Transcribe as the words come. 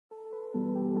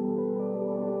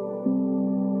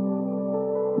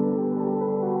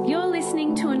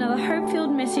listening to another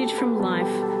hope-filled message from Life.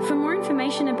 For more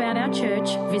information about our church,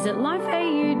 visit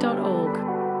lifeau.org.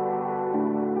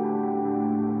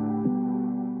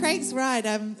 Craig's right.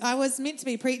 I was meant to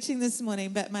be preaching this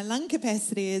morning, but my lung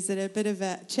capacity is at a bit of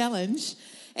a challenge.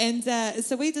 And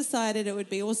so we decided it would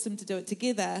be awesome to do it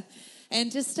together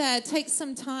and just take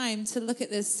some time to look at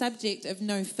this subject of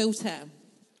no filter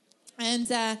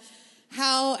and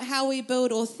how we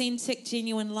build authentic,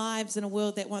 genuine lives in a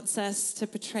world that wants us to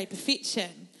portray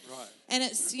perfection. Right. And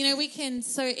it's, we can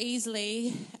so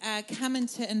easily come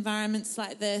into environments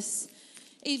like this,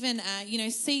 even,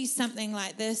 see something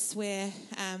like this where,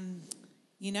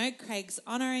 Craig's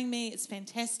honouring me. It's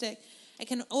fantastic. It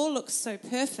can all look so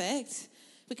perfect.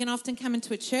 We can often come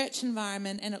into a church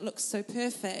environment and it looks so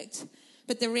perfect,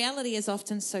 but the reality is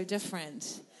often so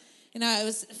different. It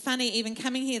was funny even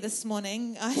coming here this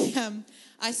morning.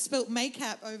 I spilt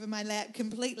makeup over my lap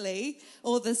completely,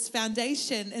 all this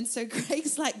foundation, and so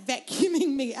Craig's like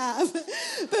vacuuming me up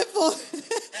before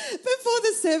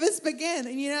the service began.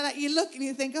 And you look and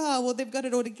you think, oh well, they've got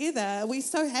it all together. We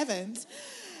so haven't.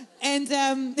 And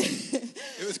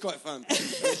it was quite fun.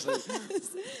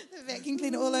 The vacuum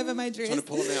cleaner all over my dress. Trying to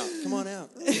pull them out. Come on out.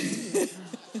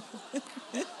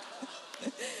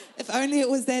 If only it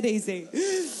was that easy.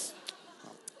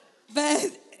 But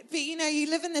you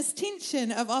live in this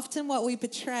tension of often what we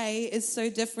portray is so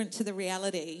different to the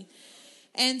reality.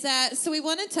 And so we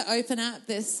wanted to open up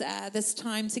this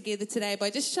time together today by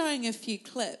just showing a few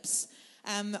clips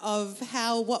of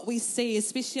how what we see,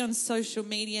 especially on social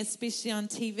media, especially on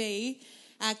TV,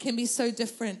 can be so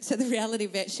different to the reality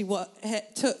of actually what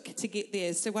it took to get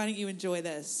there. So why don't you enjoy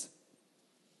this?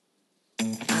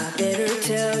 I better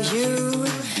tell you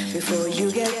before you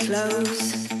get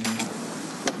close.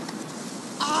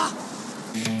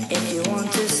 If you want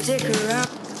to stick around,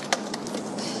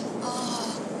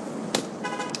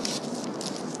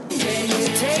 can you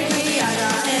take me as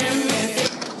I am?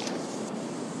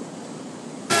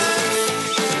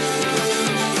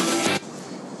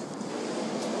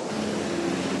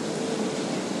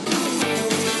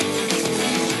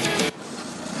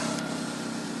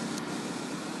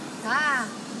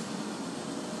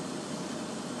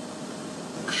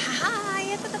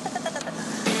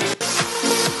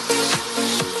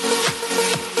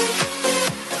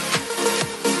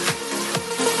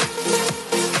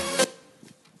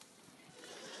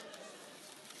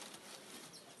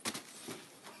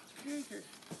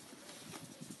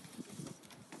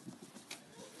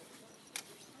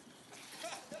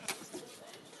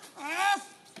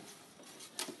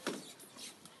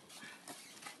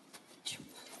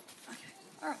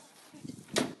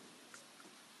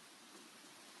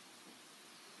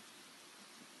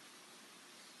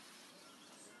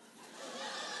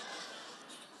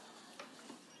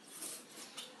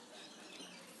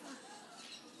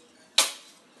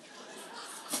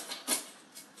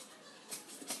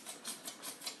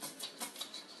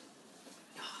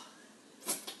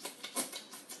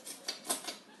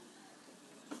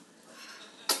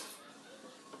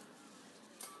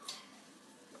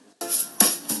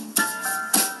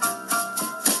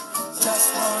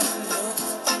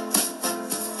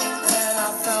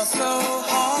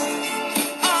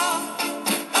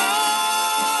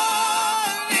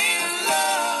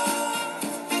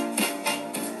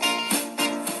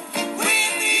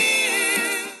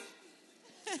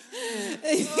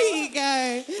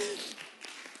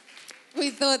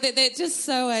 That just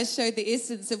so showed the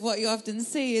essence of what you often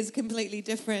see is completely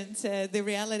different to the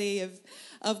reality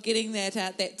of getting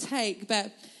that take.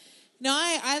 But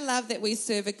I love that we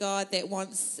serve a God that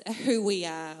wants who we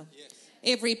are. Yes.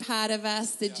 Every part of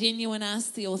us, the genuine us,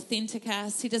 the authentic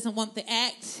us. He doesn't want the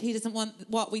act. He doesn't want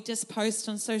what we just post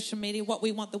on social media, what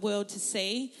we want the world to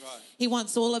see. Right. He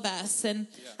wants all of us. And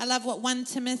I love what 1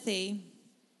 Timothy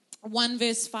 1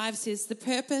 verse 5 says, the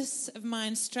purpose of my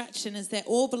instruction is that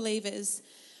all believers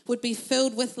would be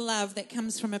filled with love that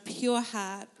comes from a pure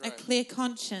heart, a clear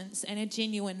conscience, and a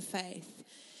genuine faith.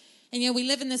 And we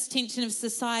live in this tension of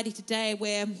society today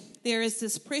where there is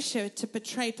this pressure to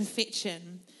portray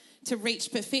perfection, to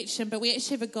reach perfection, but we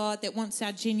actually have a God that wants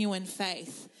our genuine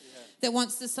faith, that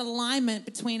wants this alignment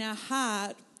between our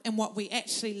heart and what we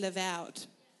actually live out.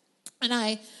 And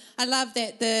I love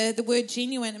that the word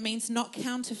genuine, it means not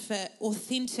counterfeit,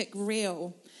 authentic,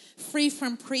 real, free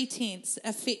from pretense,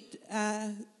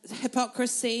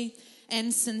 hypocrisy,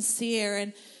 and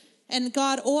sincere. And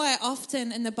God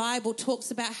often in the Bible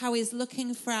talks about how he's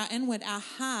looking for our inward, our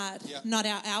heart, not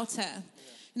our outer.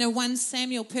 1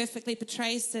 Samuel perfectly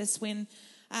portrays this when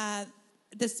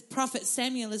this prophet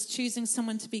Samuel is choosing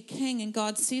someone to be king, and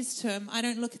God says to him, I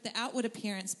don't look at the outward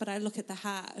appearance, but I look at the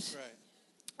heart. Right.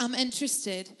 I'm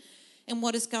interested in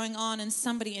what is going on in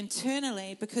somebody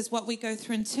internally, because what we go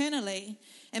through internally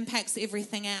impacts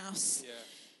everything else. Yeah.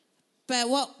 But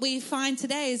what we find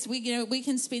today is we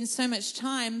can spend so much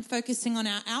time focusing on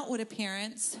our outward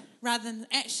appearance rather than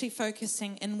actually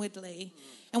focusing inwardly.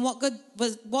 And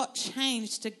what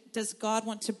change does God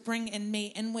want to bring in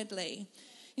me inwardly?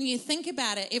 And you think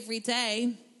about it every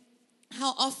day,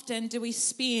 how often do we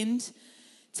spend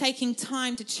taking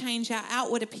time to change our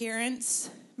outward appearance,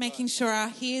 making sure our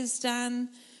hair's done,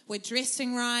 we're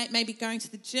dressing right, maybe going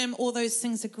to the gym, all those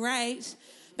things are great.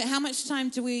 But how much time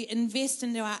do we invest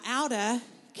into our outer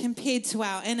compared to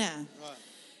our inner? Right.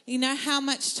 You know, how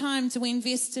much time do we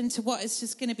invest into what is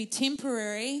just going to be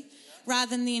temporary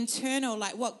rather than the internal,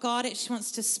 like what God actually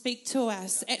wants to speak to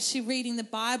us, actually reading the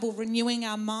Bible, renewing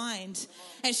our mind,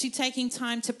 actually taking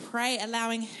time to pray,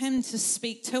 allowing Him to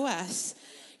speak to us.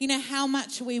 You know, how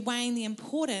much are we weighing the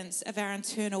importance of our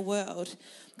internal world?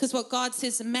 Because what God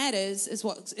says matters is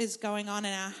what is going on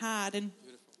in our heart. And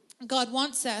God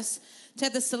wants us to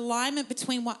have this alignment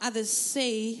between what others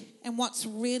see and what's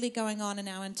really going on in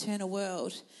our internal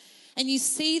world. And you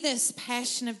see this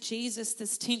passion of Jesus,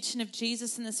 this tension of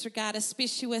Jesus in this regard,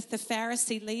 especially with the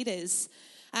Pharisee leaders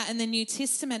in the New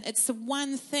Testament. It's the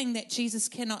one thing that Jesus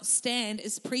cannot stand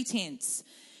is pretense.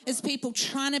 Is people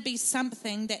trying to be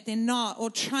something that they're not,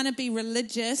 or trying to be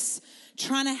religious,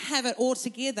 trying to have it all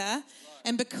together.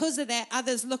 And because of that,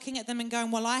 others looking at them and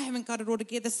going, well, I haven't got it all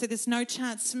together, so there's no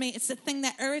chance for me. It's the thing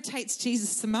that irritates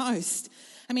Jesus the most.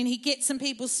 I mean, He gets in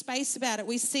people's space about it.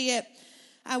 We see it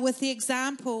with the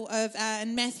example of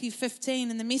in Matthew 15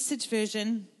 in the Message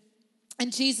version.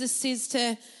 And Jesus says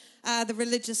to the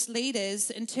religious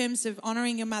leaders, in terms of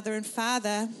honouring your mother and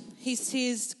father, He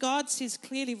says, God says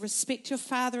clearly, respect your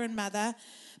father and mother.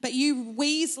 But you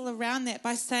weasel around that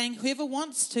by saying, whoever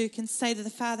wants to can say to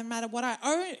the father and mother, what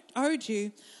I owed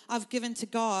you, I've given to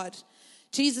God.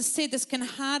 Jesus said this can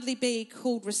hardly be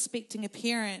called respecting a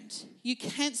parent. You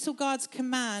cancel God's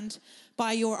command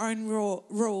by your own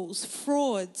rules.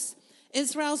 Frauds.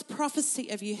 Israel's prophecy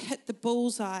of you hit the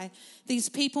bullseye. These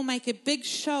people make a big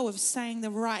show of saying the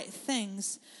right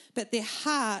things, but their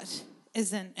heart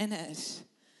isn't in it.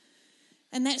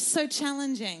 And that's so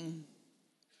challenging.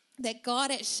 That God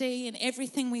actually, in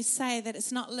everything we say, that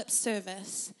it's not lip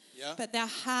service, but our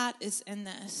heart is in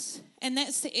this. And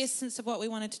that's the essence of what we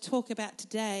wanted to talk about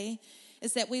today,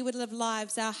 is that we would live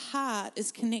lives, our heart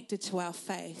is connected to our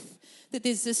faith. That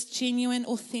there's this genuine,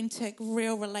 authentic,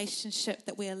 real relationship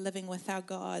that we are living with our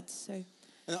God. So,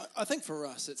 and I think for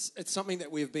us, it's something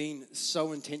that we've been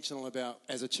so intentional about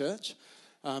as a church.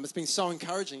 It's been so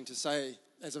encouraging to say,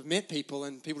 as I've met people,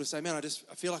 and people to say, man,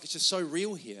 I feel like it's just so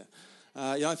real here.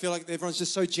 I feel like everyone's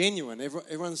just so genuine.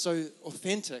 Everyone's so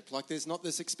authentic. Like there's not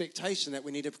this expectation that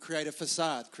we need to create a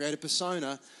facade, create a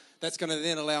persona that's going to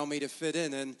then allow me to fit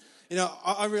in. And,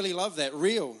 I really love that.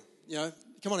 Real,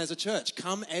 come on, as a church,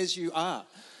 come as you are.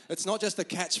 It's not just a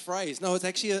catchphrase. No, it's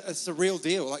actually it's a real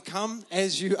deal. Like, come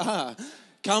as you are.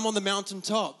 Come on the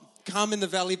mountaintop. Come in the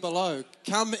valley below.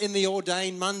 Come in the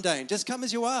ordained mundane. Just come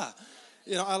as you are.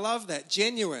 I love that.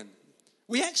 Genuine.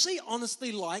 We actually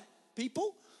honestly like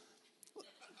people.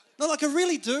 No, like I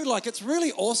really do. Like it's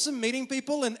really awesome meeting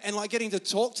people and like getting to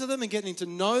talk to them and getting to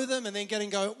know them and then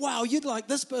go, wow, you'd like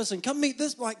this person. Come meet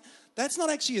this. Like that's not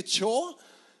actually a chore.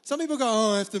 Some people go,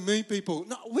 oh, I have to meet people.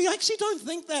 No, we actually don't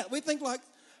think that. We think like,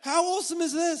 how awesome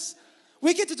is this?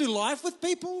 We get to do life with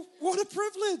people. What a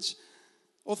privilege.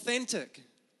 Authentic.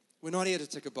 We're not here to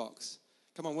tick a box.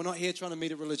 Come on, we're not here trying to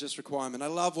meet a religious requirement. I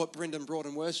love what Brendan brought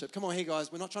in worship. Come on here,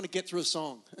 guys. We're not trying to get through a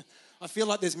song. I feel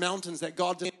like there's mountains that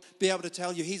God will be able to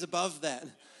tell you He's above that.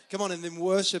 Come on, and then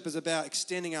worship is about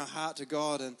extending our heart to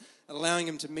God and allowing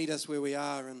Him to meet us where we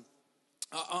are. And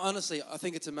honestly, I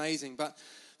think it's amazing. But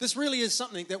this really is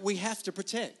something that we have to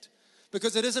protect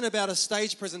because it isn't about a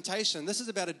stage presentation. This is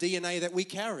about a DNA that we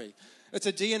carry. It's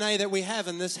a DNA that we have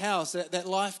in this house that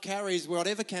life carries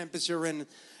whatever campus you're in,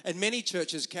 and many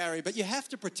churches carry, but you have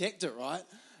to protect it, right?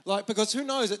 Like, because who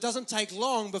knows, it doesn't take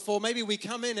long before maybe we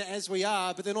come in as we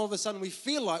are, but then all of a sudden we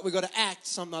feel like we've got to act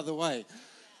some other way.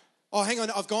 Oh, hang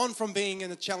on, I've gone from being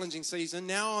in a challenging season,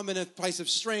 now I'm in a place of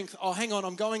strength. Oh, hang on,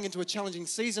 I'm going into a challenging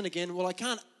season again. Well, I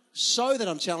can't show that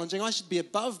I'm challenging. I should be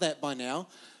above that by now.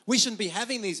 We shouldn't be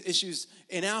having these issues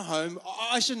in our home.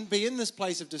 I shouldn't be in this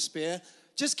place of despair.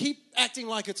 Just keep acting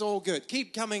like it's all good.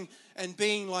 Keep coming and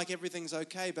being like everything's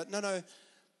okay. But no,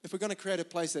 if we're going to create a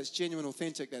place that's genuine,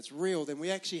 authentic, that's real, then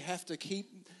we actually have to keep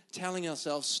telling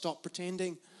ourselves, stop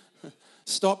pretending.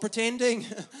 Stop pretending.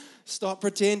 Stop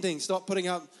pretending. Stop putting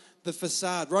up the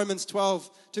facade. Romans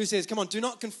 12:2 says, come on, do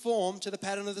not conform to the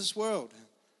pattern of this world,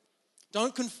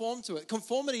 Don't conform to it.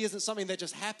 Conformity isn't something that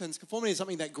just happens. Conformity is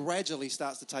something that gradually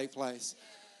starts to take place.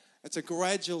 It's a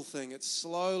gradual thing. It's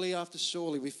slowly after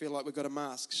surely we feel like we've got a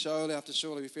mask. Slowly after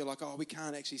surely we feel like, oh, we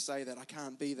can't actually say that. I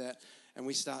can't be that. And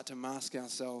we start to mask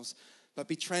ourselves. But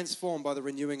be transformed by the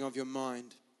renewing of your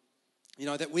mind. You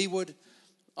know, that we would,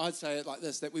 I'd say it like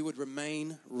this, that we would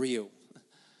remain real.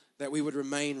 That we would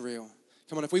remain real.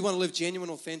 Come on, if we want to live genuine,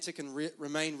 authentic, and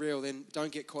remain real, then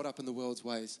don't get caught up in the world's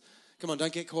ways. Come on,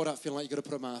 don't get caught up feeling like you've got to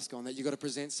put a mask on, that you've got to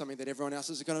present something that everyone else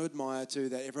is going to admire to,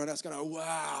 that everyone else is going to,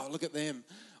 wow, look at them.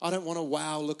 I don't want to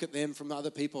wow, look at them from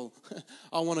other people.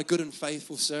 I want a good and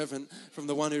faithful servant from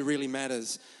the one who really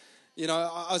matters. You know,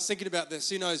 I was thinking about this.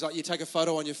 Who knows, like you take a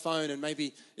photo on your phone and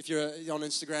maybe if you're on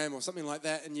Instagram or something like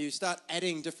that and you start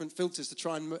adding different filters to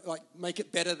try and like make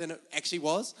it better than it actually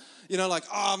was. You know, like,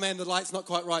 oh man, the light's not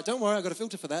quite right. Don't worry, I've got a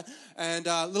filter for that. And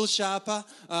a little sharper,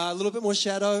 a little bit more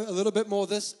shadow, a little bit more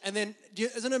this. And then,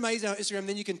 isn't it amazing how Instagram,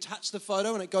 then you can touch the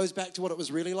photo and it goes back to what it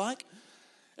was really like?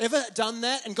 Ever done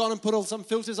that and gone and put all some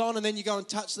filters on and then you go and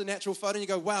touch the natural photo and you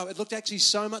go, wow, it looked actually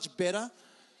so much better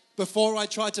before I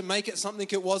tried to make it something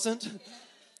it wasn't?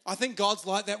 I think God's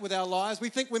like that with our lives. We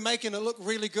think we're making it look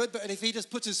really good, but if he just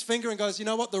puts his finger and goes, you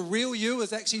know what, the real you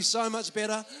is actually so much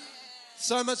better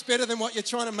than what you're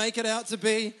trying to make it out to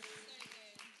be.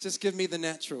 Just give me the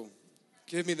natural.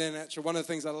 Give me the natural. One of the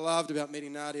things I loved about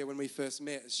meeting Nadia when we first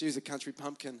met, she was a country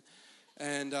pumpkin.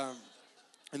 And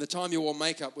the time you wore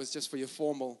makeup was just for your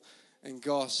formal. And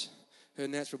gosh, her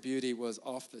natural beauty was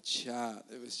off the chart.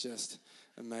 It was just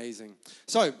amazing.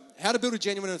 So, how to build a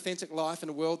genuine and authentic life in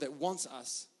a world that wants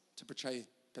us to portray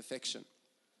perfection.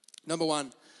 Number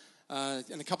one,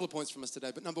 and a couple of points from us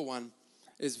today, but number one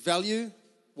is value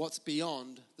what's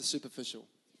beyond the superficial.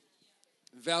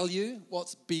 Value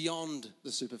what's beyond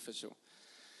the superficial.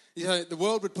 You know, the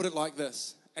world would put it like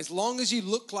this. As long as you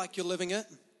look like you're living it,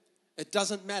 it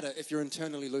doesn't matter if you're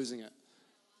internally losing it.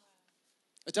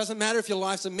 It doesn't matter if your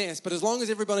life's a mess, but as long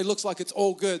as everybody looks like it's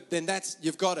all good, then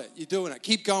you've got it. You're doing it.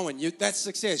 Keep going. That's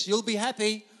success. You'll be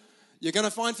happy. You're going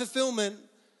to find fulfillment.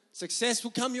 Success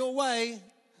will come your way.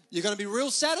 You're going to be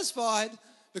real satisfied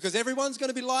because everyone's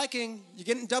going to be liking. You're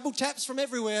getting double taps from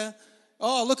everywhere.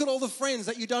 Oh, look at all the friends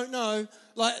that you don't know.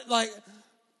 Like,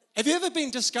 have you ever been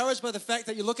discouraged by the fact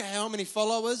that you look at how many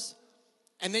followers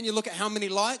and then you look at how many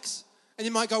likes? And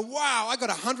you might go, wow, I got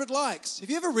 100 likes. Have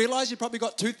you ever realized you probably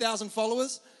got 2,000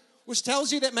 followers? Which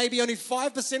tells you that maybe only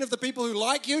 5% of the people who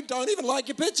like you don't even like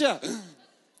your picture.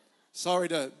 Sorry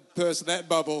to burst that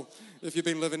bubble if you've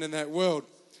been living in that world.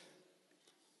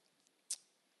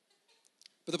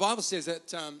 But the Bible says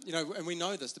that, and we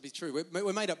know this to be true.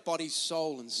 We're made up body,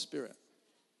 soul, and spirit.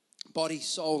 Body,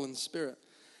 soul, and spirit.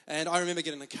 And I remember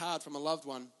getting a card from a loved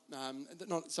one,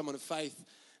 not someone of faith,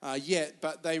 yet,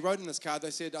 but they wrote in this card, they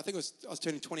said, I was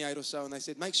turning 28 or so, and they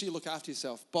said, make sure you look after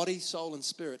yourself, body, soul, and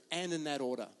spirit, and in that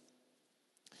order.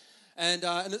 And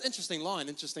an interesting line,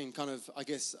 interesting kind of, I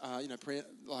guess,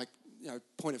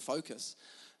 point of focus.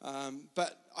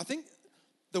 But I think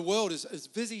the world is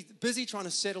busy trying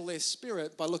to settle their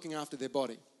spirit by looking after their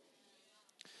body.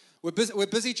 We're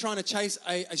busy trying to chase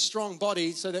a strong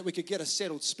body so that we could get a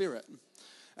settled spirit.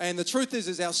 And the truth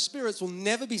is our spirits will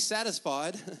never be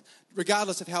satisfied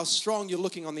regardless of how strong you're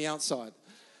looking on the outside.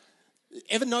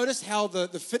 Ever notice how the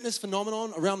fitness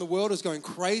phenomenon around the world is going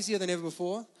crazier than ever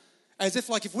before? As if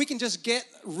we can just get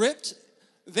ripped,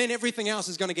 then everything else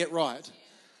is going to get right.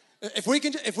 If we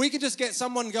can just get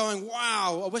someone going,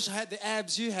 wow, I wish I had the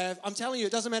abs you have. I'm telling you,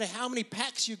 it doesn't matter how many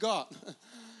packs you got.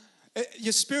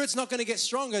 Your spirit's not going to get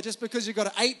stronger just because you've got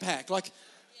an 8-pack.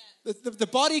 The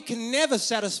body can never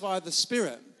satisfy the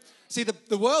spirit. See,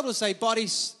 the world will say body,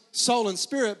 soul, and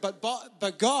spirit,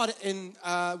 but God in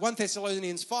 1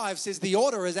 Thessalonians 5 says the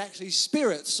order is actually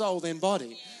spirit, soul, then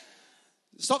body.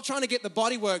 Stop trying to get the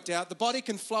body worked out. The body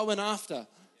can flow in after.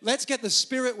 Let's get the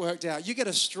spirit worked out. You get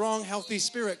a strong, healthy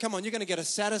spirit. Come on, you're going to get a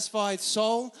satisfied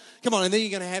soul. Come on, and then you're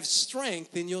going to have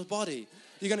strength in your body.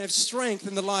 You're going to have strength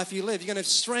in the life you live. You're going to have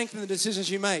strength in the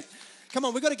decisions you make. Come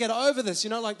on, we've got to get over this.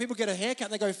 Like people get a haircut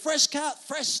and they go, fresh cut,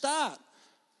 fresh start.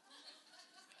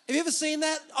 Have you ever seen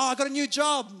that? Oh, I got a new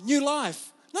job, new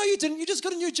life. No, you didn't. You just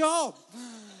got a new job.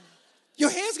 Your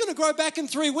hair's going to grow back in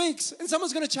 3 weeks and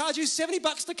someone's going to charge you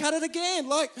 $70 to cut it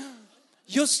again.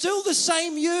 You're still the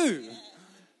same you.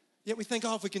 Yet we think,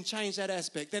 if we can change that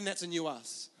aspect, then that's a new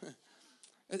us.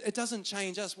 It doesn't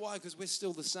change us. Why? Because we're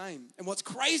still the same. And what's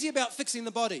crazy about fixing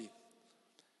the body,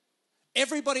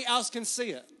 everybody else can see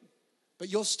it, but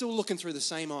you're still looking through the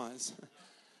same eyes.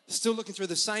 Still looking through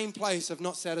the same place of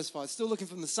not satisfied. Still looking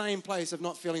from the same place of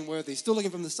not feeling worthy. Still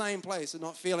looking from the same place of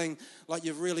not feeling like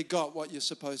you've really got what you're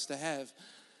supposed to have.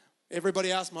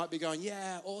 Everybody else might be going,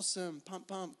 yeah, awesome, pump,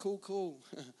 pump, cool, cool,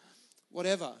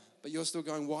 whatever. But you're still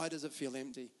going, why does it feel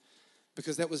empty?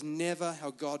 Because that was never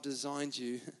how God designed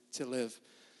you to live.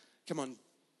 Come on.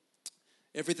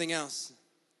 Everything else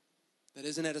that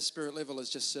isn't at a spirit level is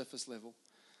just surface level.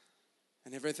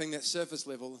 And everything that's surface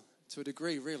level, to a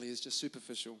degree, really is just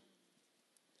superficial.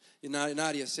 You know,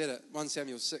 Nadia said it, 1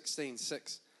 Samuel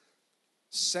 16:6.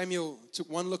 Samuel took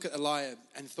one look at Eliab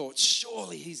and thought,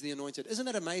 surely he's the anointed. Isn't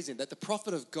it amazing that the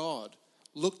prophet of God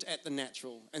looked at the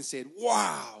natural and said,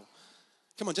 wow.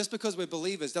 Come on, just because we're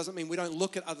believers doesn't mean we don't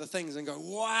look at other things and go,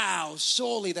 wow,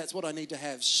 surely that's what I need to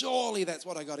have. Surely that's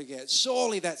what I got to get.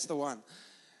 Surely that's the one.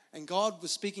 And God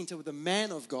was speaking to the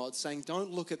man of God saying,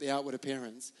 don't look at the outward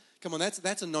appearance. Come on,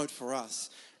 that's a note for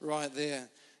us right there. And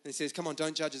he says, come on,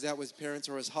 don't judge his outward appearance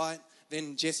or his height.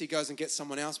 Then Jesse goes and gets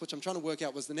someone else, which I'm trying to work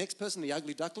out, was the next person the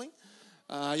ugly duckling?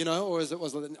 Or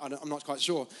I'm not quite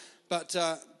sure. But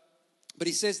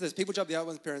he says this, people judge the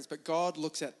outward appearance, but God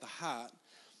looks at the heart.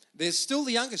 There's still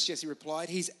the youngest, Jesse replied.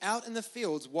 He's out in the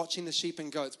fields watching the sheep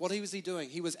and goats. What was he doing?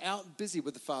 He was out busy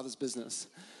with the Father's business.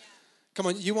 Come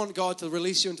on, you want God to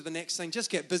release you into the next thing, just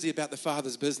get busy about the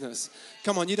Father's business.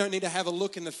 Come on, you don't need to have a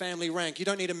look in the family rank. You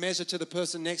don't need to measure to the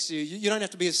person next to you. You don't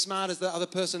have to be as smart as the other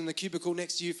person in the cubicle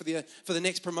next to you for the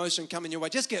next promotion coming your way.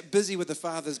 Just get busy with the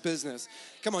Father's business.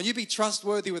 Come on, you be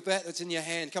trustworthy with that that's in your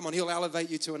hand. Come on, he'll elevate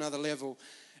you to another level.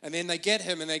 And then they get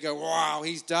him and they go, wow,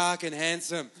 he's dark and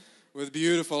handsome with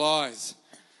beautiful eyes.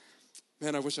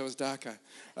 Man, I wish I was darker.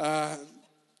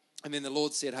 And then the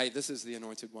Lord said, hey, this is the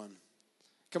anointed one.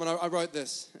 Come on, I wrote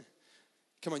this.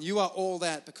 Come on, you are all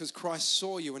that because Christ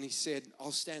saw you and he said,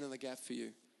 I'll stand in the gap for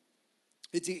you.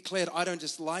 It declared, I don't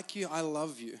just like you, I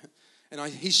love you. And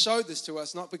he showed this to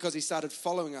us, not because he started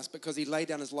following us, because he laid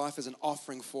down his life as an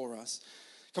offering for us.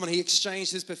 Come on, he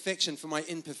exchanged his perfection for my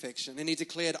imperfection. And he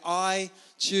declared, I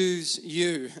choose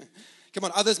you. Come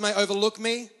on, others may overlook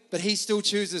me, but he still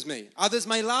chooses me. Others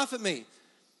may laugh at me,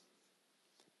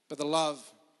 but the love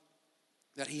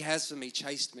that he has for me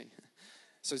chased me.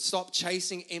 So stop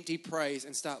chasing empty praise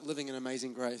and start living in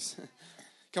amazing grace.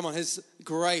 Come on, his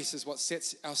grace is what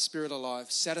sets our spirit alive,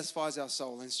 satisfies our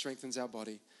soul, and strengthens our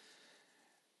body.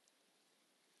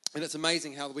 And it's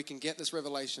amazing how we can get this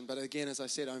revelation, but again, as I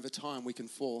said, over time we can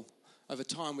fall. Over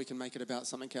time we can make it about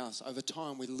something else. Over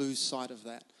time we lose sight of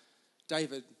that.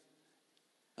 David,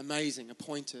 amazing,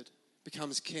 appointed,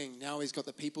 becomes king. Now he's got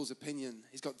the people's opinion.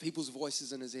 He's got people's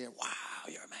voices in his ear. Wow,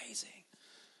 you're amazing.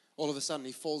 All of a sudden,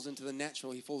 he falls into the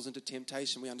natural. He falls into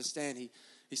temptation. We understand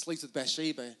he sleeps with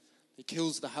Bathsheba. He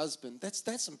kills the husband.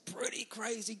 That's some pretty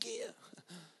crazy gear.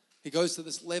 He goes to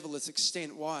this level, this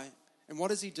extent. Why? And what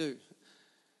does he do?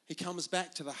 He comes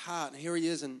back to the heart. And here he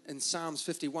is in Psalms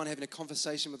 51 having a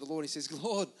conversation with the Lord. He says,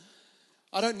 Lord,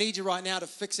 I don't need you right now to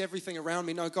fix everything around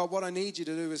me. No, God, what I need you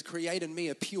to do is create in me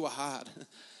a pure heart.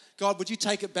 God, would you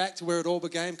take it back to where it all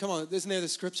began? Come on, isn't there the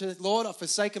scripture? Lord, I've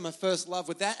forsaken my first love.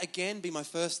 Would that again be my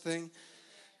first thing?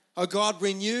 Oh God,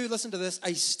 renew, listen to this,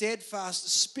 a steadfast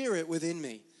spirit within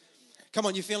me. Come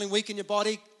on, you're feeling weak in your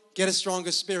body? Get a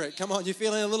stronger spirit. Come on, you're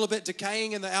feeling a little bit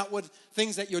decaying in the outward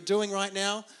things that you're doing right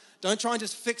now? Don't try and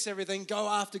just fix everything. Go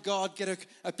after God. Get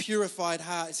a purified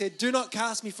heart. It said, do not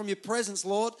cast me from your presence,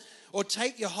 Lord, or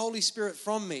take your Holy Spirit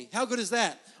from me. How good is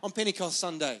that on Pentecost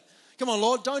Sunday? Come on,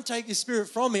 Lord, don't take your Spirit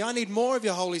from me. I need more of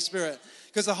your Holy Spirit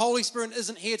because the Holy Spirit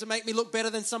isn't here to make me look better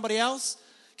than somebody else.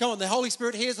 Come on, the Holy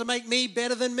Spirit here is to make me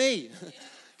better than me.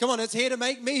 Come on, it's here to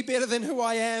make me better than who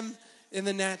I am in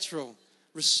the natural.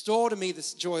 Restore to me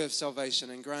this joy of salvation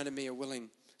and grant to me a willing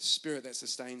spirit that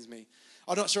sustains me.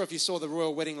 I'm not sure if you saw the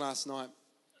royal wedding last night.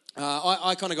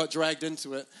 I kind of got dragged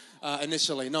into it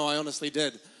initially. No, I honestly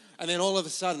did. And then all of a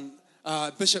sudden,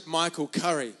 Bishop Michael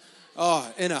Curry,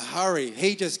 in a hurry,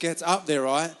 he just gets up there,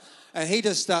 right? And he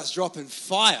just starts dropping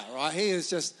fire, right? He is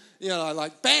just,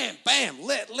 like bam, bam,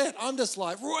 lit. I'm just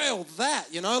like, royal that,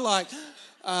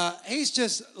 he's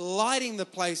just lighting the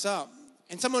place up.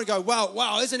 And someone would go,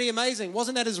 wow, isn't he amazing?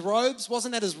 Wasn't that his robes?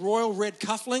 Wasn't that his royal red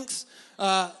cufflinks?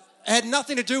 It had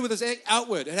nothing to do with his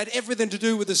outward. It had everything to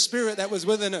do with the spirit that was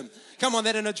within him. Come on,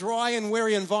 that in a dry and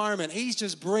weary environment, he's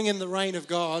just bringing the reign of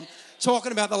God,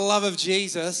 talking about the love of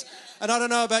Jesus. And I don't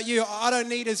know about you, I don't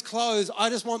need his clothes. I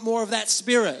just want more of that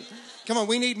spirit. Come on,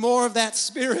 we need more of that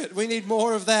spirit. We need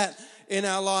more of that in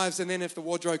our lives. And then if the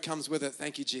wardrobe comes with it,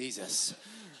 thank you, Jesus.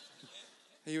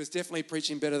 He was definitely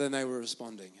preaching better than they were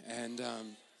responding. And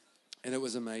it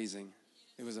was amazing.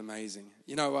 It was amazing.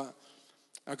 You know what?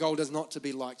 Our goal is not to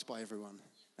be liked by everyone.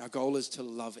 Our goal is to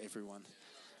love everyone.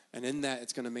 And in that,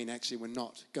 it's going to mean actually we're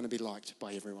not going to be liked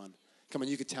by everyone. Come on,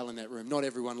 you could tell in that room, not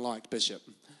everyone liked Bishop.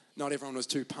 Not everyone was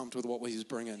too pumped with what he was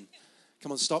bringing.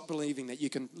 Come on, stop believing that you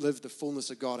can live the fullness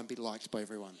of God and be liked by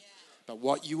everyone. But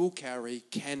what you will carry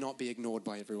cannot be ignored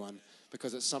by everyone,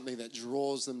 because it's something that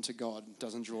draws them to God,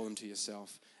 doesn't draw them to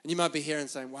yourself. And you might be here and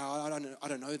saying, wow, I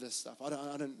don't know this stuff. I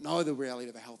don't know the reality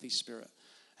of a healthy spirit.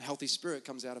 A healthy spirit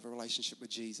comes out of a relationship with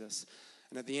Jesus.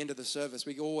 And at the end of the service,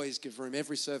 we always give room,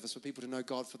 every service, for people to know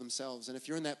God for themselves. And if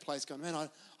you're in that place going, man,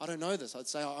 I don't know this, I'd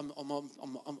say I'm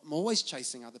always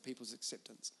chasing other people's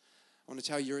acceptance. I want to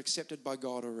tell you, you're accepted by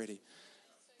God already.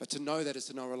 But to know that is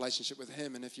to know a relationship with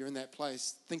Him. And if you're in that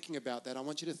place thinking about that, I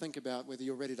want you to think about whether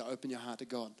you're ready to open your heart to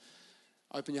God.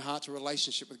 Open your heart to a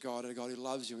relationship with God, a God who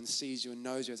loves you and sees you and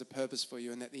knows you, has a purpose for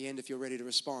you. And at the end, if you're ready to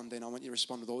respond, then I want you to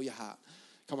respond with all your heart.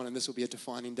 Come on, and this will be a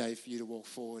defining day for you to walk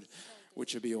forward,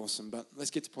 which will be awesome. But let's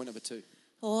get to point number 2.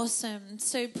 Awesome.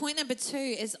 So point number 2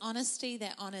 is honesty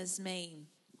that honors me.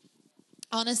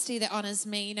 Honesty that honors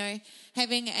me, you know,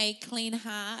 having a clean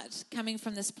heart, coming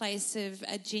from this place of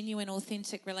a genuine,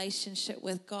 authentic relationship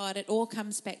with God, it all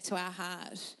comes back to our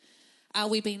heart. Are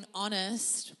we being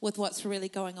honest with what's really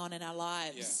going on in our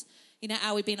lives? Yeah. You know,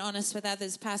 are we being honest with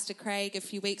others? Pastor Craig a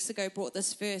few weeks ago brought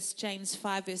this verse, James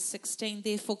 5 verse 16,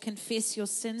 therefore confess your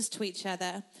sins to each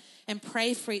other and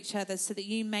pray for each other so that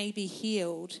you may be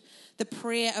healed. The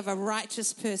prayer of a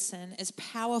righteous person is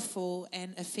powerful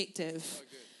and effective. So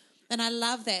good. And I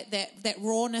love that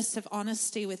rawness of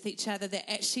honesty with each other that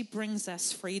actually brings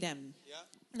us freedom. Yeah.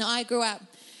 Now, I grew up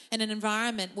in an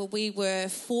environment where we were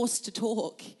forced to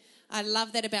talk. I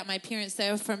love that about my parents. They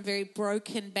were from very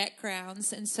broken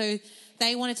backgrounds, and so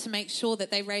they wanted to make sure that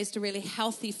they raised a really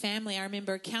healthy family. I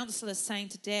remember a counselor saying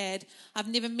to Dad, I've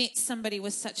never met somebody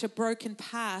with such a broken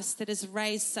past that has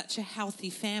raised such a healthy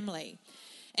family.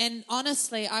 And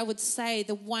honestly, I would say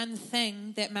the one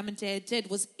thing that Mum and Dad did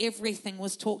was everything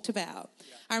was talked about.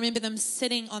 Yeah. I remember them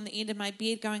sitting on the end of my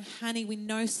bed going, honey, we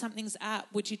know something's up.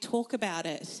 Would you talk about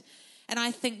it? And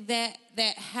I think that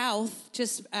health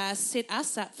just set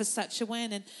us up for such a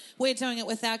win. And we're doing it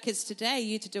with our kids today.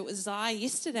 You had to do it with Zai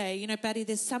yesterday. You know, buddy,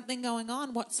 there's something going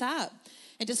on. What's up?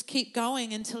 And just keep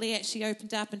going until he actually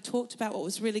opened up and talked about what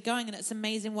was really going. And it's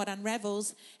amazing what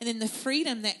unravels. And then the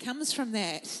freedom that comes from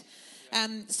that.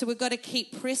 So we've got to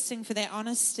keep pressing for that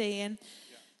honesty.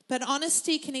 But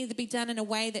honesty can either be done in a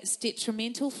way that's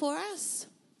detrimental for us,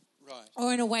 right,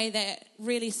 or in a way that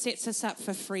really sets us up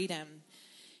for freedom.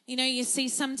 You know, you see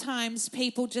sometimes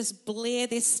people just blare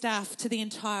their stuff to the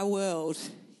entire world,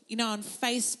 you know, on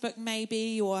Facebook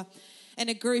maybe, or in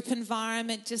a group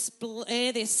environment, just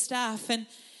blare their stuff. And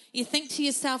you think to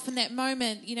yourself in that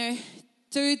moment, you know,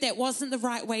 dude, that wasn't the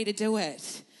right way to do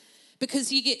it.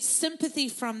 Because you get sympathy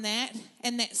from that,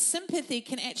 and that sympathy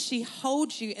can actually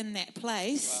hold you in that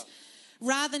place, wow,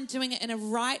 rather than doing it in a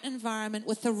right environment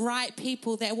with the right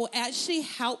people that will actually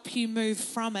help you move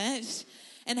from it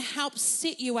and help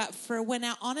set you up for a win.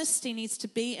 Our honesty needs to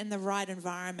be in the right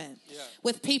environment, yeah,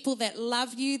 with people that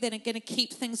love you, that are going to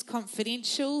keep things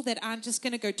confidential, that aren't just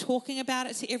going to go talking about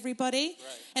it to everybody,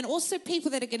 right, and also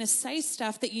people that are going to say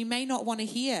stuff that you may not want to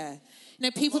hear. You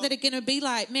know, people that are going to be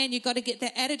like, man, you've got to get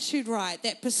that attitude right.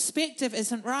 That perspective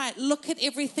isn't right. Look at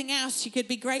everything else you could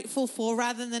be grateful for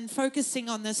rather than focusing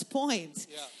on this point.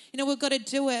 Yeah. You know, we've got to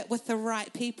do it with the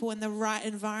right people in the right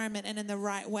environment and in the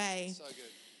right way. So good.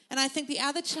 And I think the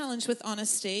other challenge with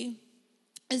honesty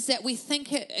is that we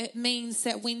think it means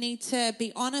that we need to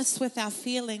be honest with our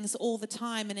feelings all the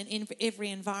time and in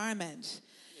every environment.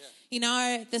 Yeah. You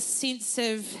know, the sense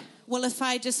of, well, if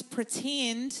I just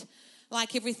pretend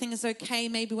like everything is okay,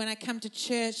 maybe when I come to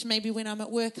church, maybe when I'm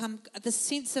at work, the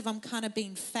sense of I'm kind of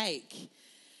being fake.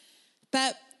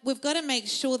 But we've got to make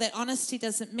sure that honesty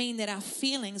doesn't mean that our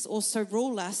feelings also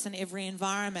rule us in every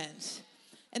environment.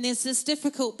 And there's this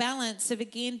difficult balance of,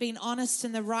 again, being honest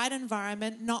in the right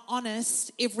environment, not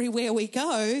honest everywhere we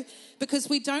go, because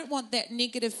we don't want that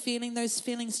negative feeling, those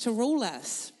feelings to rule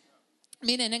us. I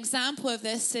mean, an example of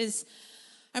this is,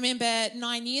 I remember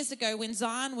 9 years ago when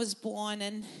Zion was born,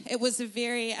 and it was a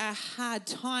very hard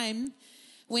time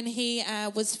when he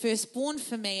was first born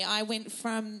for me. I went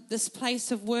from this place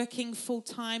of working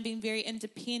full-time, being very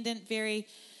independent, very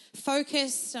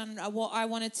focused on what I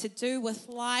wanted to do with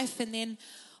life, and then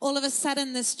all of a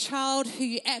sudden this child who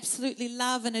you absolutely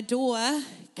love and adore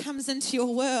comes into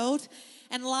your world,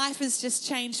 and life has just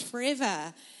changed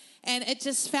forever. And it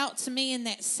just felt to me in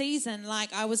that season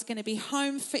like I was going to be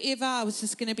home forever. I was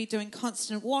just going to be doing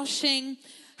constant washing,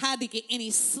 hardly get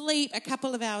any sleep, a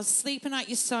couple of hours sleep a night.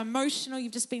 You're so emotional.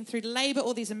 You've just been through labor,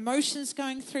 all these emotions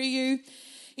going through you.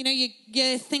 You know,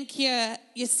 you think you're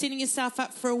setting yourself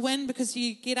up for a win because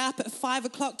you get up at 5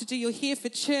 o'clock to do your hair for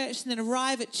church and then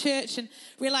arrive at church and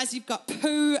realize you've got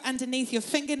poo underneath your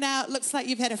fingernail. It looks like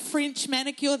you've had a French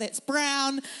manicure that's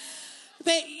brown.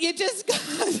 But you just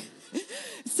got...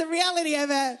 It's the reality of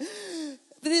it.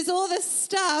 But there's all this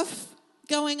stuff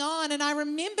going on. And I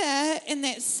remember in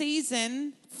that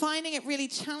season finding it really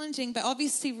challenging, but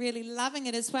obviously really loving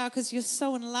it as well, because you're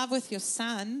so in love with your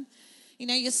son. You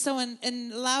know, you're so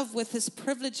in love with this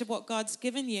privilege of what God's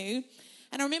given you.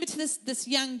 And I remember to this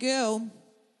young girl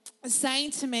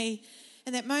saying to me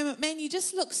in that moment, man, you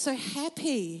just look so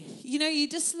happy. You know, you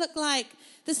just look like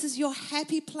this is your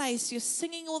happy place. You're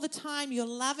singing all the time. You're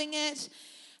loving it.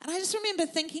 And I just remember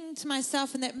thinking to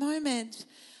myself in that moment,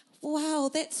 wow,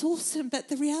 that's awesome. But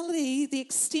the reality, the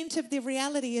extent of the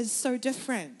reality is so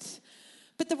different.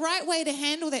 But the right way to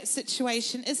handle that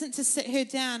situation isn't to sit her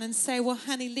down and say, well,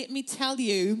 honey, let me tell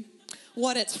you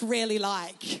what it's really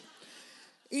like.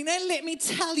 You know, let me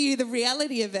tell you the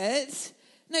reality of it.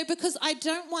 No, because I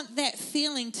don't want that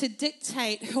feeling to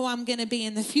dictate who I'm going to be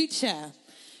in the future.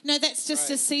 No, that's just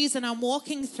a season I'm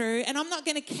walking through, and I'm not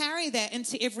going to carry that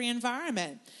into every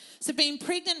environment. So being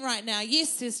pregnant right now,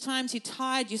 yes, there's times you're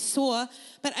tired, you're sore,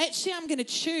 but actually I'm going to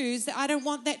choose that I don't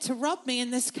want that to rob me in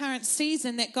this current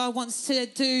season that God wants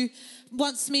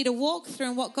me to walk through,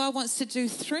 and what God wants to do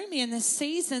through me in this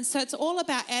season. So it's all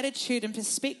about attitude and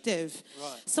perspective.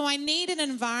 Right. So I need an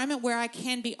environment where I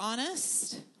can be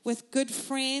honest with good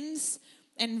friends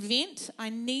and vent. I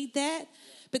need that.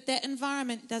 But that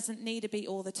environment doesn't need to be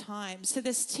all the time. So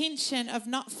this tension of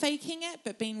not faking it,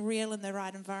 but being real in the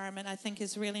right environment, I think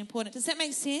is really important. Does that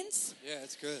make sense? Yeah,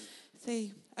 it's good. So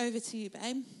over to you,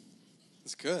 babe.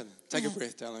 It's good. Take a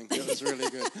breath, darling. That was really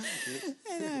good.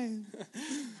 I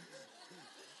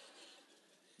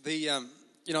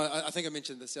know. I think I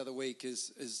mentioned this the other week,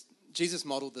 is Jesus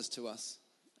modeled this to us.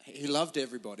 He loved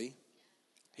everybody.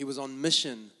 He was on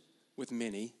mission with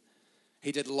many.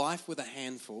 He did life with a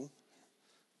handful.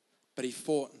 But he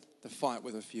fought the fight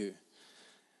with a few.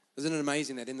 Isn't it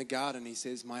amazing that in the garden he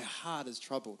says, my heart is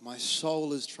troubled, my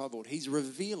soul is troubled. He's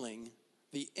revealing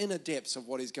the inner depths of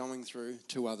what he's going through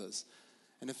to others.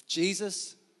 And if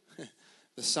Jesus,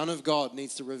 the Son of God,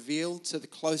 needs to reveal to the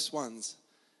close ones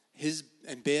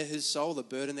and bear his soul, the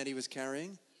burden that he was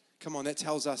carrying, come on, that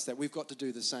tells us that we've got to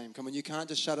do the same. Come on, you can't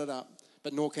just shut it up,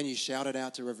 but nor can you shout it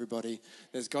out to everybody.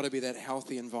 There's got to be that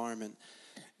healthy environment.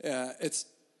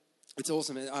 It's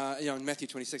awesome. In Matthew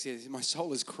 26, he says, my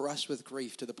soul is crushed with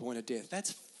grief to the point of death.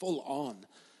 That's full on.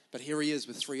 But here he is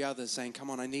with 3 others saying, come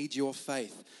on, I need your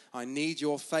faith. I need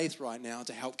your faith right now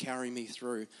to help carry me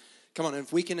through. Come on,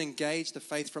 if we can engage the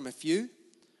faith from a few,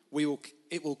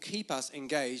 it will keep us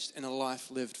engaged in a life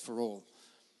lived for all.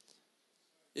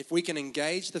 If we can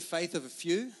engage the faith of a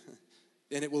few,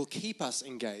 then it will keep us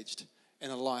engaged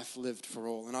in a life lived for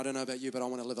all. And I don't know about you, but I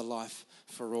want to live a life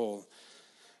for all.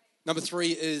 Number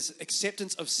 3 is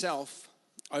acceptance of self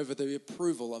over the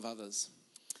approval of others.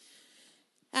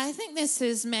 I think this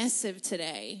is massive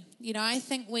today. You know, I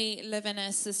think we live in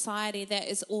a society that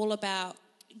is all about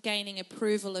gaining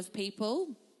approval of people,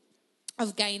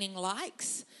 of gaining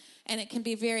likes. And it can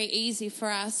be very easy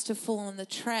for us to fall in the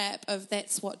trap of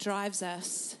that's what drives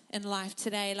us in life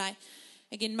today. Like,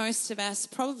 again, most of us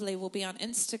probably will be on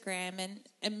Instagram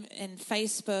and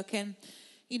Facebook, and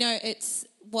you know, it's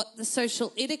what the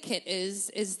social etiquette is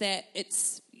that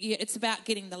it's about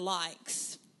getting the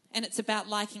likes, and it's about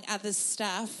liking others'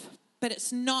 stuff, but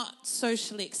it's not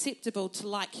socially acceptable to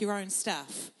like your own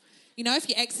stuff. You know, if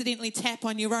you accidentally tap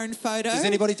on your own photo. Does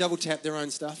anybody double tap their own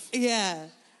stuff? Yeah.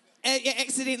 You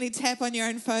accidentally tap on your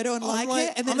own photo and like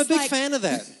it. And I'm a big fan of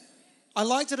that. I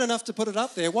liked it enough to put it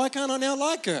up there. Why can't I now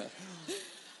like her?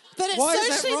 But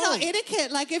it's socially not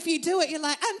etiquette. Like, if you do it, you're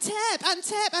like,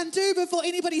 untap, undo before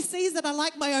anybody sees that I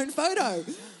like my own photo.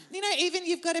 You know, even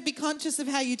you've got to be conscious of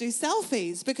how you do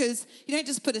selfies, because you don't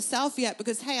just put a selfie up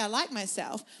because, hey, I like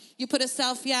myself. You put a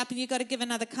selfie up and you've got to give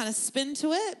another kind of spin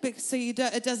to it, because so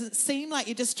it doesn't seem like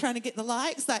you're just trying to get the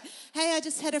likes. Like, hey, I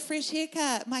just had a fresh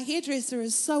haircut. My hairdresser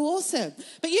is so awesome.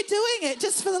 But you're doing it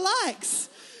just for the likes.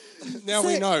 Now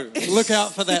we know. Look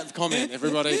out for that comment,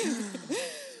 everybody.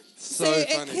 So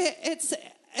funny.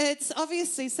 It's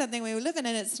obviously something we live in,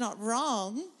 and it's not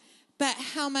wrong, but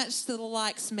how much do the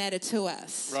likes matter to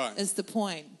us is the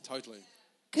point. Totally.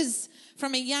 Because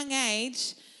from a young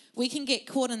age, we can get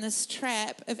caught in this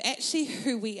trap of actually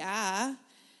who we are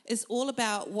is all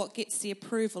about what gets the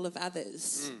approval of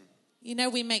others. You know,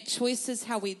 we make choices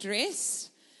how we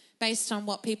dress based on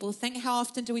what people think. How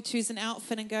often do we choose an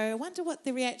outfit and go, I wonder what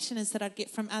the reaction is that I'd get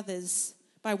from others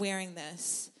by wearing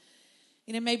this?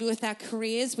 You know, maybe with our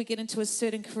careers, we get into a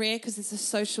certain career because there's a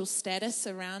social status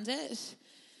around it.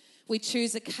 We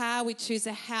choose a car, we choose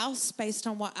a house based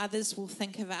on what others will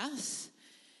think of us.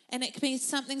 And it can be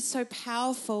something so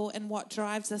powerful in what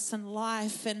drives us in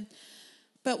life.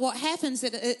 But what happens,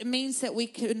 it means that we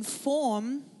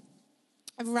conform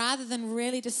rather than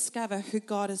really discover who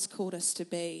God has called us to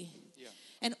be. Yeah.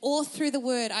 And all through the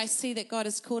Word, I see that God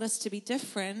has called us to be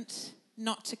different,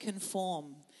 not to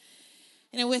conform.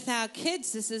 You know, with our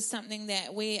kids, this is something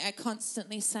that we are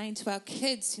constantly saying to our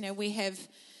kids. You know, we have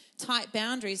tight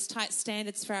boundaries, tight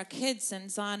standards for our kids,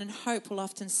 and Zion and Hope will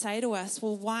often say to us,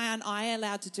 well, why aren't I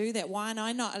allowed to do that? Why am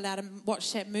I not allowed to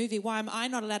watch that movie? Why am I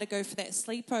not allowed to go for that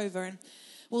sleepover? And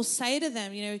we'll say to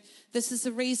them, you know, this is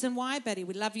the reason why, buddy.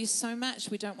 We love you so much.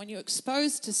 We don't want you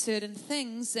exposed to certain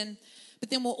things. But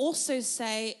then we'll also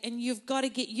say, and you've got to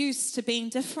get used to being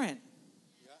different.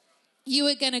 You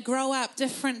are going to grow up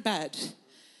different, bud.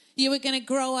 You are going to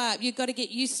grow up. You've got to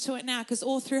get used to it now, because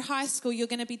all through high school, you're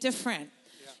going to be different.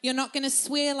 You're not going to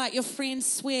swear like your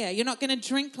friends swear. You're not going to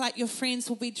drink like your friends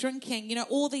will be drinking. You know,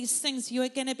 all these things, you are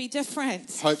going to be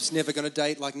different. Hope's never going to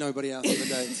date like nobody else ever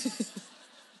dates.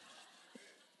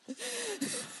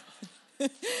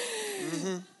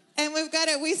 Mm-hmm.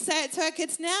 And we say it to our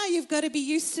kids now, you've got to be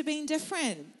used to being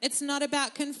different. It's not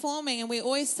about conforming. And we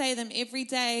always say them every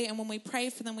day. And when we pray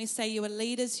for them, we say, you are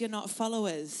leaders, you're not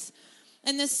followers.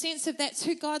 In the sense of that's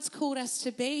who God's called us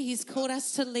to be. He's called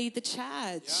us to lead the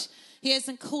charge. Yeah. He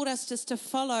hasn't called us just to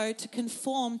follow, to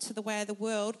conform to the way of the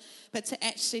world, but to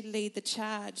actually lead the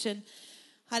charge. And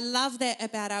I love that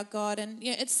about our God. And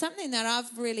you know, it's something that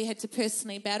I've really had to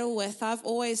personally battle with. I've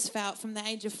always felt, from the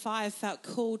age of 5, felt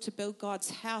called to build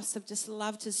God's house. I've just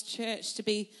loved His church, to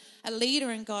be a leader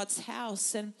in God's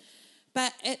house.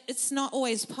 But it's not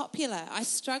always popular. I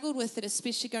struggled with it,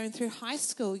 especially going through high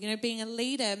school, you know, being a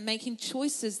leader, making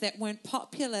choices that weren't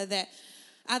popular, that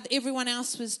everyone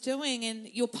else was doing, and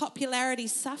your popularity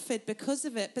suffered because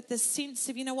of it. But the sense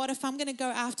of, you know what, if I'm going to go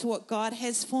after what God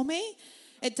has for me,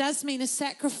 it does mean a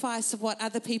sacrifice of what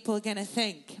other people are going to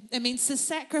think. It means a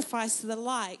sacrifice of the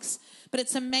likes. But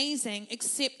it's amazing.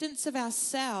 Acceptance of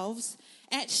ourselves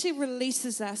actually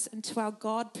releases us into our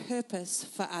God purpose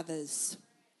for others.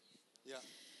 Yeah.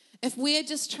 If we're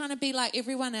just trying to be like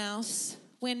everyone else,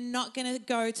 we're not going to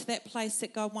go to that place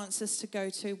that God wants us to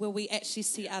go to, where we actually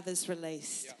see others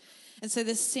released. Yeah. And so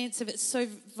this sense of it's so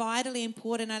vitally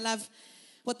important. I love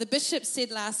what the bishop said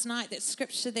last night, that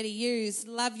scripture that he used,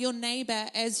 love your neighbor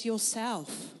as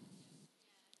yourself.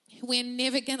 We're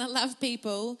never going to love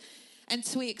people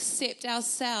until we accept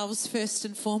ourselves first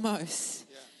and foremost.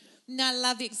 Yeah. Now, I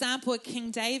love the example of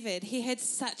King David. He had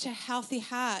such a healthy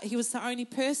heart. He was the only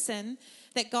person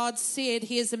that God said,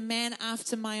 he is a man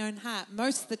after my own heart.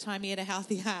 Most of the time he had a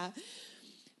healthy heart.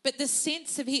 But the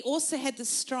sense of, he also had this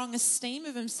strong esteem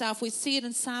of himself. We see it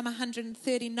in Psalm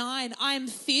 139. I am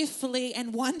fearfully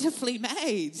and wonderfully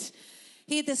made.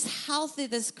 He had this healthy,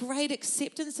 this great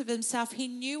acceptance of himself. He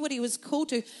knew what he was called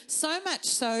to. So much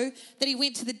so that he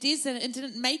went to the desert and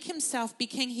didn't make himself be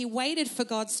king. He waited for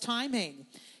God's timing.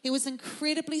 He was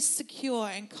incredibly secure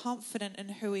and confident in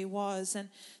who he was. And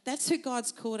that's who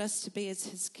God's called us to be as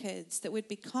his kids, that we'd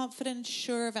be confident and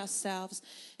sure of ourselves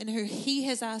and who he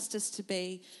has asked us to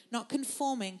be, not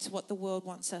conforming to what the world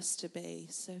wants us to be.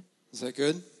 So, is that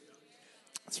good?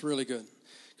 It's really good.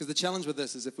 Because the challenge with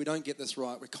this is, if we don't get this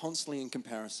right, we're constantly in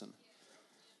comparison.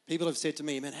 People have said to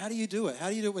me, man, how do you do it?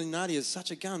 How do you do it when Nadia is such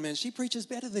a gun, man? She preaches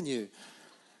better than you.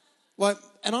 Like,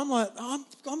 and I'm like,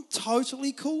 I'm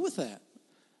totally cool with that.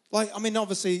 Like, I mean,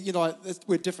 obviously, you know,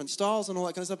 we're different styles and all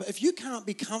that kind of stuff. But if you can't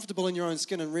be comfortable in your own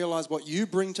skin and realize what you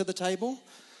bring to the table,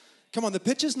 come on, the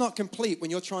picture's not complete when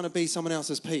you're trying to be someone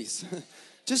else's piece.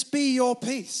 Just be your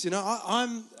piece. You know,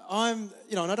 I'm,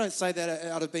 you know, and I don't say that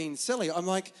out of being silly. I'm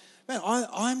like, man,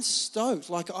 I'm stoked.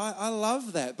 Like, I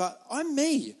love that. But I'm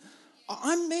me.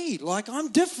 I'm me. Like,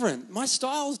 I'm different. My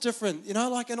style's different, you know,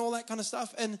 like, and all that kind of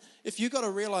stuff. And if you got to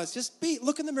realize, just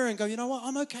look in the mirror and go, you know what,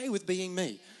 I'm okay with being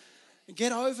me.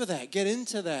 Get over that, get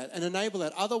into that, and enable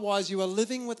that. Otherwise, you are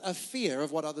living with a fear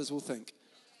of what others will think.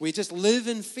 We just live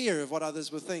in fear of what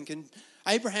others will think. And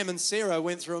Abraham and Sarah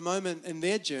went through a moment in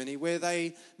their journey where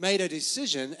they made a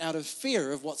decision out of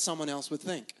fear of what someone else would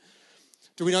think.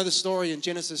 Do we know the story in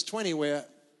Genesis 20 where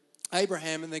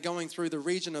Abraham, and they're going through the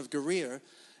region of Gerar,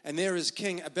 and there is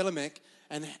King Abimelech,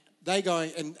 and they go,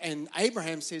 and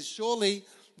Abraham says, surely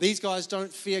these guys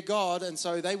don't fear God, and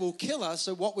so they will kill us.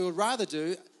 So what we would rather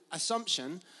do,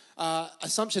 assumption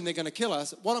they're going to kill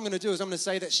us. What I'm going to do is I'm going to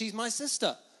say that she's my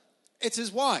sister. It's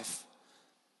his wife.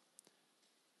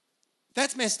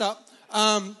 That's messed up.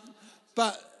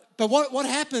 But But what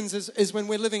happens is when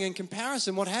we're living in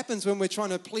comparison, what happens when we're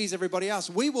trying to please everybody else,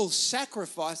 we will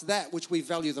sacrifice that which we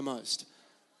value the most.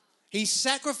 He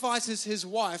sacrifices his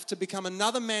wife to become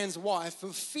another man's wife for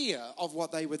fear of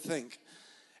what they would think.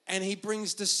 And he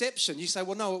brings deception. You say,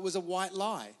 well, no, it was a white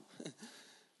lie.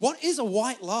 What is a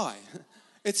white lie?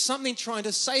 It's something trying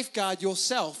to safeguard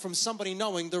yourself from somebody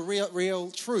knowing the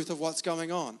real truth of what's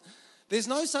going on. There's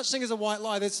no such thing as a white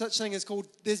lie. There's such thing as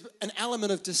there's an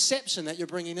element of deception that you're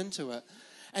bringing into it.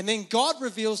 And then God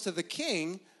reveals to the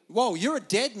king, whoa, you're a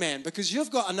dead man because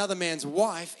you've got another man's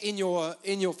wife in your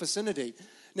vicinity.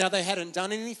 Now, they hadn't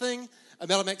done anything.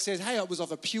 Abimelech says, hey, it was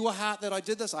of a pure heart that I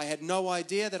did this. I had no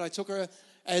idea that I took her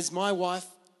as my wife.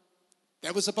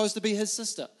 That was supposed to be his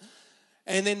sister.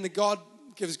 And then the God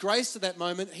gives grace to that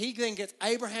moment. He then gets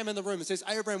Abraham in the room and says,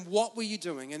 Abraham, what were you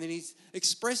doing? And then he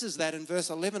expresses that in verse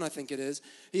 11, I think it is.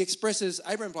 He expresses,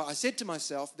 Abraham, I said to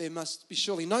myself, there must be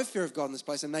surely no fear of God in this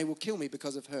place, and they will kill me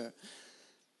because of her.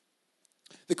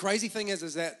 The crazy thing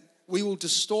is that we will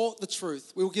distort the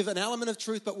truth. We will give an element of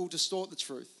truth, but we'll distort the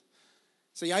truth.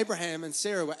 See, Abraham and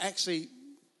Sarah were actually,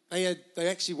 they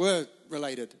actually were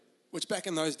related. Which back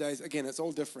in those days, again, it's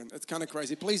all different. It's kind of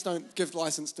crazy. Please don't give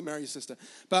license to marry your sister.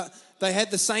 But they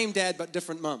had the same dad but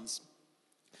different mums.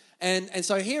 And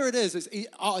so here it is. You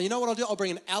know what I'll do? I'll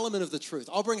bring an element of the truth.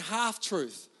 I'll bring half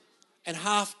truth and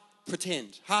half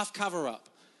pretend, half cover up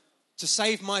to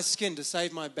save my skin, to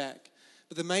save my back.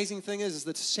 But the amazing thing is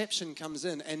the deception comes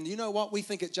in. And you know what? We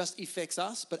think it just affects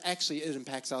us, but actually it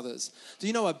impacts others. Do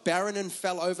you know a barren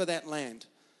fell over that land?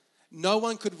 No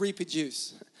one could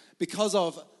reproduce because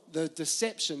of the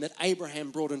deception that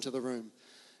Abraham brought into the room.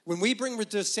 When we bring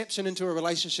deception into a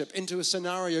relationship, into a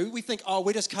scenario, we think, oh,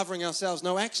 we're just covering ourselves.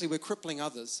 No, actually, we're crippling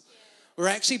others. We're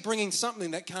actually bringing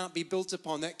something that can't be built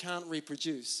upon, that can't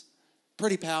reproduce.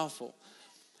 Pretty powerful.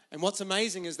 And what's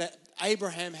amazing is that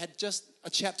Abraham had just a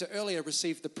chapter earlier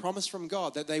received the promise from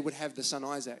God that they would have the son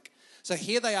Isaac. So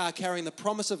here they are carrying the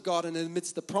promise of God, and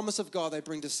amidst the promise of God, they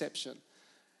bring deception.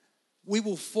 We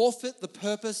will forfeit the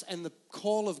purpose and the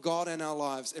call of God in our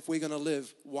lives if we're going to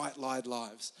live white-lied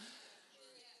lives.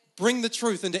 Bring the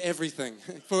truth into everything,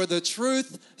 for the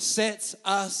truth sets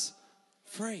us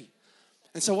free.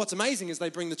 And so what's amazing is they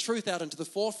bring the truth out into the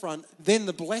forefront, then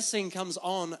the blessing comes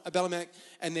on Abimelech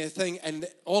and their thing, and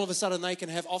all of a sudden they can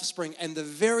have offspring, and the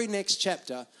very next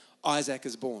chapter, Isaac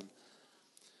is born.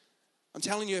 I'm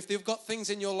telling you, if they've got things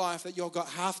in your life that you've got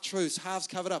half-truths, halves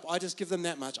covered up, I just give them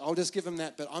that much. I'll just give them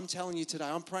that. But I'm telling you today,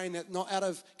 I'm praying that not out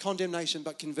of condemnation,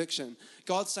 but conviction.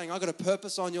 God's saying, I've got a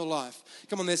purpose on your life.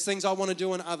 Come on, there's things I want to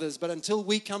do in others. But until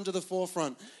we come to the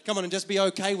forefront, come on and just be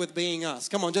okay with being us.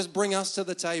 Come on, just bring us to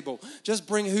the table. Just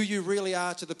bring who you really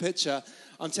are to the picture.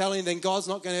 I'm telling you, then God's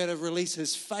not going to release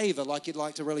his favor like he'd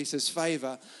like to release his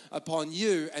favor upon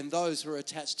you and those who are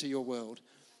attached to your world.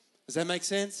 Does that make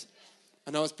sense? I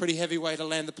know it's a pretty heavy way to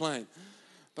land the plane,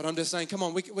 but I'm just saying, come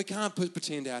on, we can't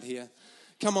pretend out here.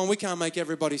 Come on, we can't make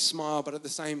everybody smile, but at the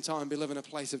same time be living in a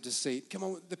place of deceit. Come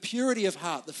on, the purity of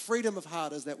heart, the freedom of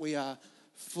heart is that we are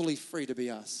fully free to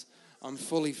be us. I'm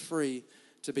fully free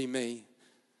to be me.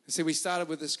 You see, we started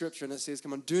with the scripture and it says,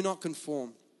 come on, do not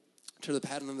conform to the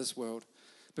pattern of this world,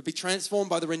 but be transformed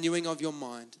by the renewing of your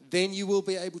mind. Then you will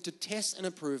be able to test and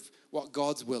approve what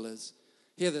God's will is.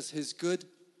 Hear this, his good,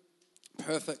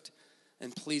 perfect,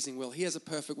 and pleasing will. He has a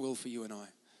perfect will for you and I.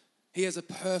 He has a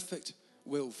perfect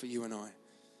will for you and I.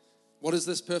 What is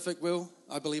this perfect will?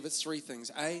 I believe it's three things.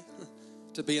 A,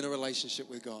 to be in a relationship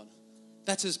with God.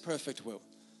 That's his perfect will.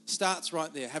 Starts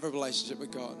right there. Have a relationship with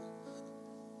God.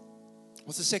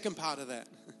 What's the second part of that?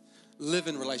 Live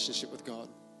in relationship with God.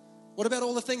 What about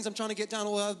all the things I'm trying to get done,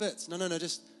 all the other bits? No.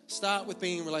 Just start with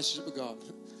being in relationship with God.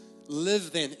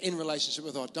 Live then in relationship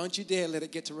with God. Don't you dare let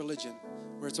it get to religion,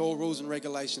 where it's all rules and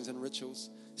regulations and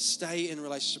rituals. Stay in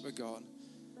relationship with God.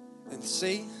 And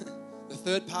see, the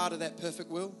third part of that perfect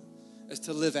will is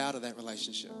to live out of that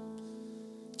relationship.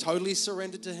 Totally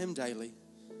surrendered to him daily,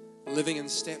 living in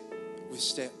step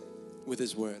with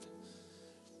his word.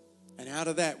 And out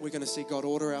of that, we're going to see God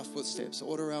order our footsteps,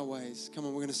 order our ways. Come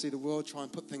on, we're going to see the world try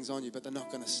and put things on you, but they're not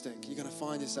going to stick. You're going to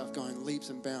find yourself going leaps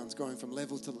and bounds, going from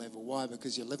level to level. Why?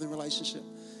 Because you live in relationship.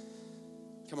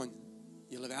 Come on,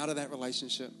 you live out of that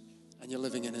relationship and you're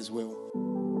living in his will.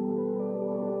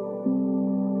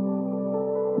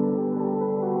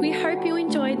 We hope you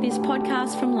enjoyed this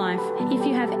podcast from Life. If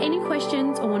you have any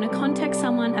questions or want to contact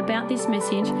someone about this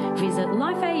message, visit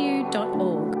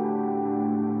lifeau.org.